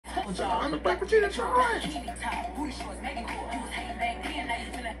I'm the Frappuccino try.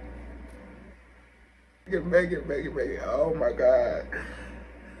 Make it. Oh my God.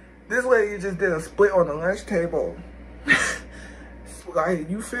 This lady just did a split on the lunch table. Like,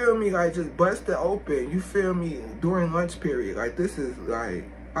 you feel me? Like, just bust it open. You feel me? During lunch period. Like, this is like,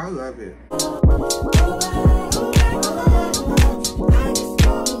 I love it.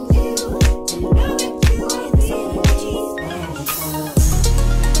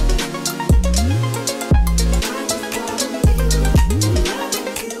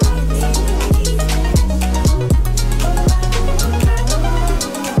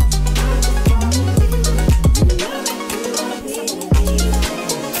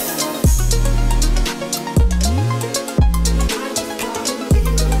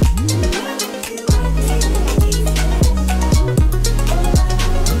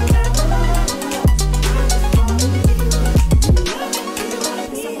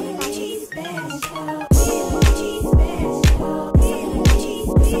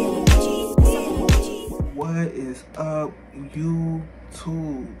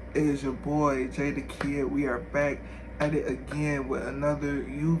 YouTube, it is your boy Jay the Kid. We are back at it again with another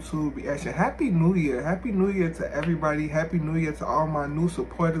YouTube reaction. Happy New Year to everybody. Happy New Year to all my new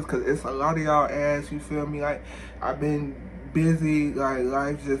supporters, because it's a lot of y'all ass, you feel me? Like, I've been busy, like,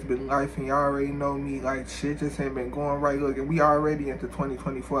 life's just been life, and y'all already know me. Like, shit just ain't been going right. Look, and we already into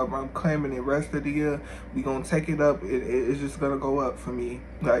 2024, but I'm claiming the rest of the year we gonna take it up. It's just gonna go up for me,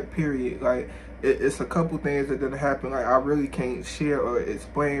 like, period. Like, it's a couple things that gonna happen, like, I really can't share or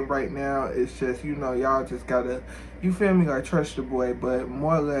explain right now. It's just, you know, y'all just gotta, you feel me, like, trust your boy. But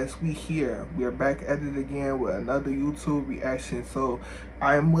more or less, we here. We are back at it again with another YouTube reaction. So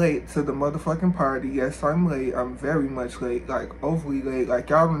I am late to the motherfucking party. Yes, I'm late. I'm very much late, like, overly late. Like,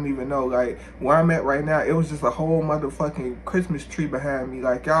 y'all don't even know, like, where I'm at right now, it was just a whole motherfucking Christmas tree behind me.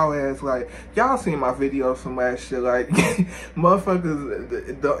 Like, y'all ass, like, y'all seen my videos from last year, like,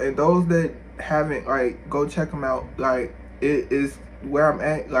 motherfuckers, and those that haven't, like, go check them out. Like, it is where I'm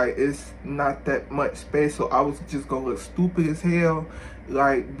at, like, it's not that much space, so I was just gonna look stupid as hell,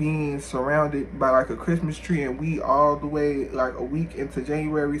 like, being surrounded by, like, a Christmas tree, and we all the way, like, a week into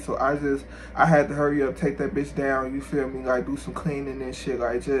January. So I had to hurry up, take that bitch down, you feel me, like, do some cleaning and shit,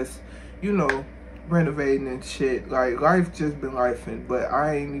 like, just, you know, renovating and shit. Like, life just been lifing, but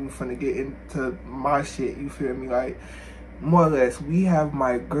I ain't even finna get into my shit, you feel me? Like, more or less, we have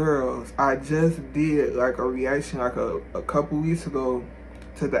my girls. I just did, like, a reaction, like, a couple weeks ago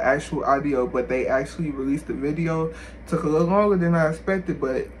to the actual audio, but they actually released the video. Took a little longer than I expected,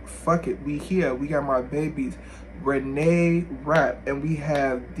 but fuck it, we here. We got my babies, Reneé, Rapp, and we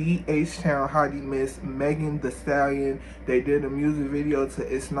have the H-Town hottie miss Megan Thee Stallion. They did a music video to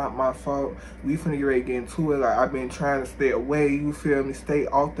It's Not My Fault. We finna get ready to get into it. Like, I've been trying to stay away, you feel me, stay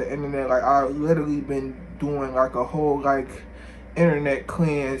off the internet. Like, I've literally been doing, like, a whole, like, internet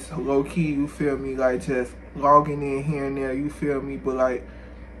cleanse, low-key, you feel me, like, just logging in here and there, you feel me, but, like,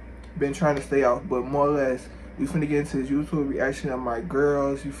 been trying to stay off. But more or less, we finna get into this YouTube reaction of my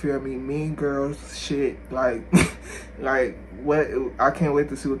girls, you feel me, mean girls, shit, like, like, what, I can't wait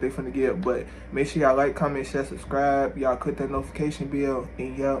to see what they finna get. But make sure y'all like, comment, share, subscribe, y'all click that notification bell,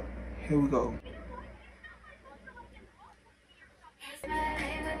 and yep, here we go.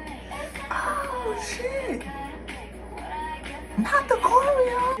 Oh, shit. Not the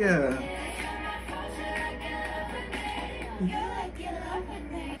choreo. Yeah.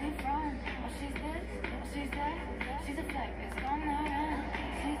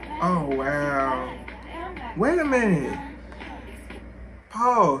 Oh, wow. Wait a minute.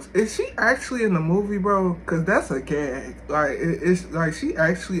 Pause. Is she actually in the movie, bro? Because that's a gag. Like, it's like she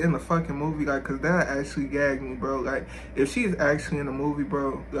actually in the fucking movie. Like, because that actually gagged me, bro. Like, if she's actually in the movie,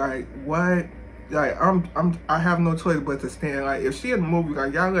 bro, like, what? Like, I have no choice but to stand. Like, if she in the movie,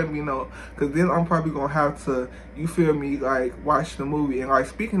 like, y'all let me know, because then I'm probably gonna have to, you feel me, like, watch the movie. And, like,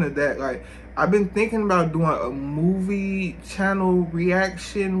 speaking of that, like, I've been thinking about doing a movie channel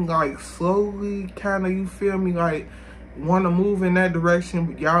reaction, like, slowly, kind of, you feel me, like, want to move in that direction.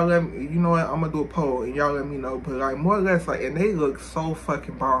 But y'all let me, you know what, I'm gonna do a poll, and y'all let me know. But, like, more or less, like, and they look so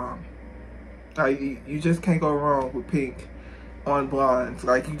fucking bomb. Like, you just can't go wrong with pink on blondes.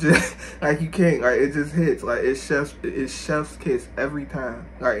 Like, you just, like, you can't, like, it just hits. Like, it's chef's kiss every time.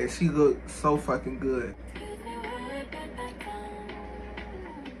 Like, and she looked so fucking good.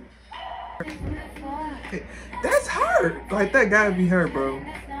 Hey, that's her. Like, that gotta be her, bro.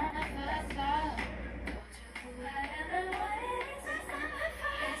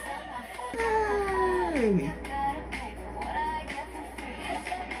 Hey.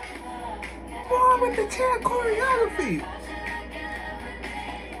 Boy, with the chat choreography.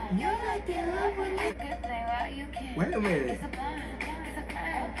 Wait a minute.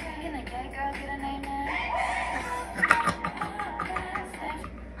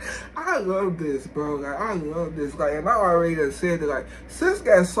 I love this, bro. Like, I love this. Like, and I already done said that, like, sis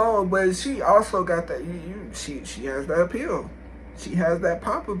got soul, but she also got that, she has that appeal. She has that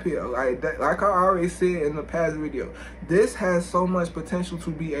pop appeal. Like that, like I already said in the past video, this has so much potential to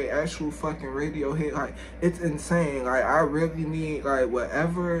be a actual fucking radio hit. Like, it's insane. Like, I really need, like,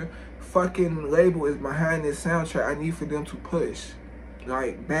 whatever fucking label is behind this soundtrack, I need for them to push.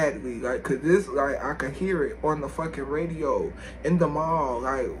 Like, badly. Like, cause this, like, I could hear it on the fucking radio, in the mall,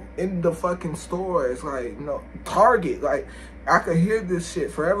 like, in the fucking stores, like, you know, Target. Like, I could hear this shit.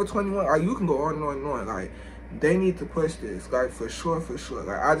 Forever 21, like, you can go on and on and on. Like, they need to push this, like, for sure, for sure.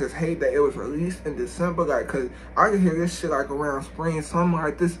 Like, I just hate that it was released in December, like, cause I could hear this shit, like, around spring, something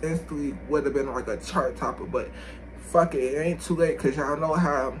like this instantly would have been, like, a chart topper, but fuck it, it ain't too late, cause y'all know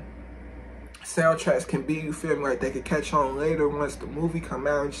how soundtracks can be, you feel me? Like, they could catch on later once the movie come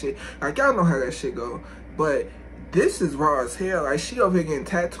out and shit. Like, y'all know how that shit go. But this is raw as hell. Like, she over here getting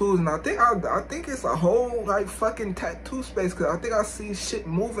tattoos, and I think it's a whole, like, fucking tattoo space, because I think I see shit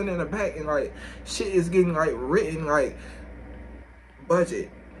moving in the back, and, like, shit is getting, like, written, like,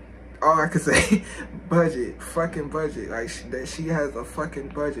 budget. All I can say, budget, fucking budget. Like, she has a fucking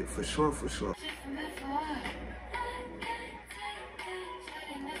budget, for sure, for sure.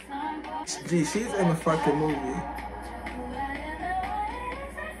 Gee, she's in the fucking movie.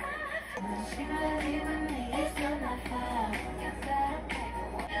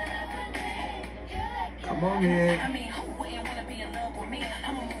 Come on, man.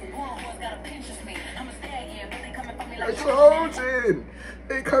 Like Trojan.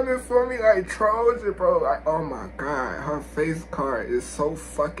 They coming for me like Trojan, bro. Like, oh my God. Her face card is so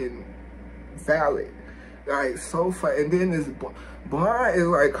fucking valid. Like, so fun. And then this blonde is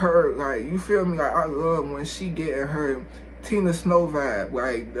like her, like, you feel me? Like, I love when she getting her Tina Snow vibe.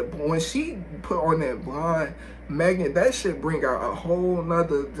 Like, when she put on that blonde Megan, that shit bring out a whole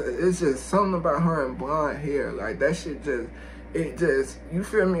nother, it's just something about her and blonde hair. Like, that shit just, it just, you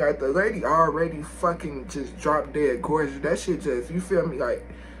feel me? Like, the lady already fucking just drop dead gorgeous. That shit just, you feel me? Like,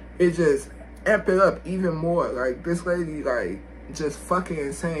 it just amp it up even more. Like, this lady, like, just fucking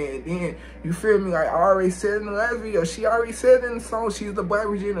insane. And then, you feel me? Like, I already said in the last video, she already said in the song, she's the Black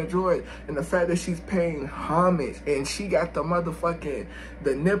Regina George. And the fact that she's paying homage, and she got the motherfucking,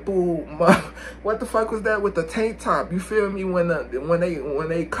 the nipple, what the fuck was that with the tank top? You feel me? When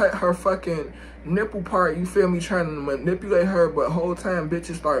they cut her fucking nipple part, you feel me, trying to manipulate her, but whole time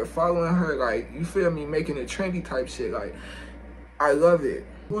bitches start following her, like, you feel me, making it trendy type shit. Like, I love it.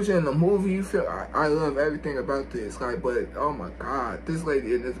 Who's in the movie, you feel, I love everything about this. Like, but oh my God, this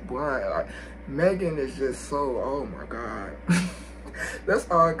lady in this blind, like, Megan is just so, oh my God. That's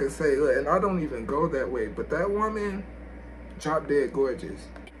all I can say. Look, and I don't even go that way, but that woman, drop dead gorgeous.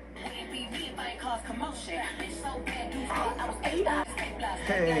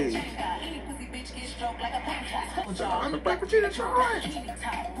 Hey. I'm the Black Regina George.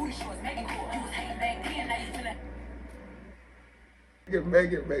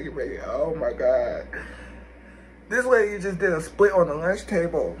 Megan. Oh my God. This lady just did a split on the lunch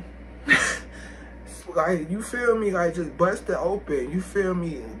table. Like, you feel me? Like, just busted open. You feel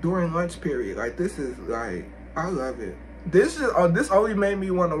me? During lunch period. Like, this is, like, I love it. This is, this only made me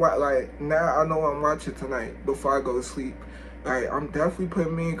want to watch. Like, now I know I'm watching tonight before I go to sleep. Like, I'm definitely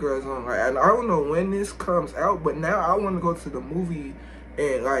putting Mean Girls on. Like, and I don't know when this comes out, but now I want to go to the movie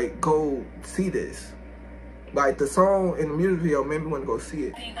and, like, go see this. Like, the song in the music video made me want to go see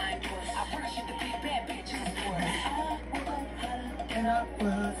it.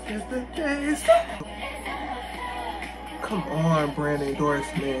 Come on, brand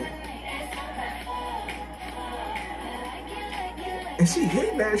endorsement. And she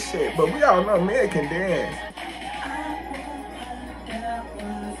hitting that shit, but we all know men can dance.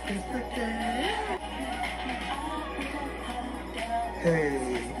 Hey.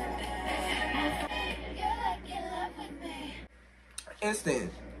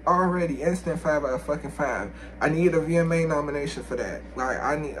 Instant 5 out of fucking 5. I need a VMA nomination for that. Like,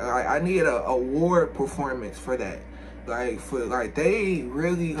 I need a award performance for that. Like, for, like, they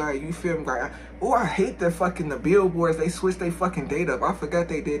really, like, you feel me? Like, oh, I hate the fucking, the billboards, they switched their fucking date up. I forgot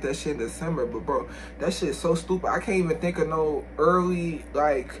they did that shit in December, but bro, that shit is so stupid. I can't even think of no early,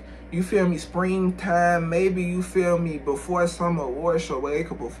 like, you feel me, springtime, maybe, you feel me, before summer award show where they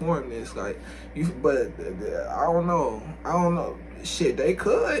could perform this. Like, but I don't know. Shit, they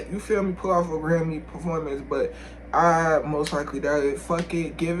could, you feel me, pull off a Grammy performance, but I most likely doubt it. Fuck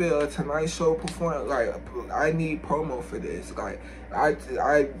it, give it a Tonight Show performance. Like, I need promo for this. Like,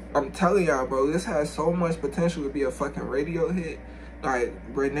 I'm telling y'all, bro, this has so much potential to be a fucking radio hit. Like,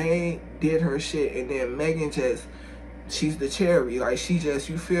 Reneé did her shit, and then Megan just, she's the cherry. Like, she just,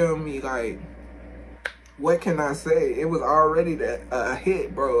 you feel me? Like, what can I say? It was already a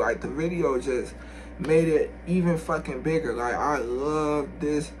hit, bro. Like, the video just made it even fucking bigger. Like, I love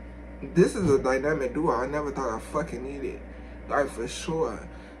this. This is a dynamic duo I never thought I fucking needed. Like, for sure.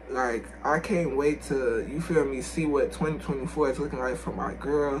 Like, I can't wait to, you feel me, see what 2024 is looking like for my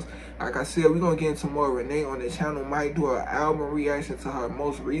girls. Like I said, we're going to get into more Reneé on the channel. Might do an album reaction to her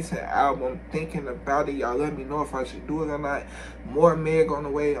most recent album. Thinking about it. Y'all let me know if I should do it or not. More Meg on the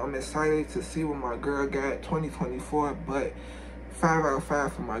way. I'm excited to see what my girl got 2024. But 5 out of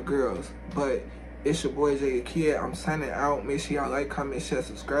 5 for my girls. But it's your boy Jay Kid. I'm signing out. Make sure y'all like, comment, share,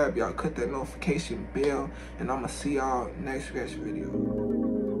 subscribe. Y'all click that notification bell. And I'm going to see y'all next reaction video.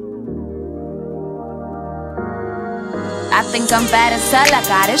 I think I'm bad as hell, I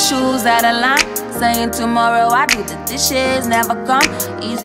got his shoes out of line. Saying tomorrow I do the dishes, never come easy.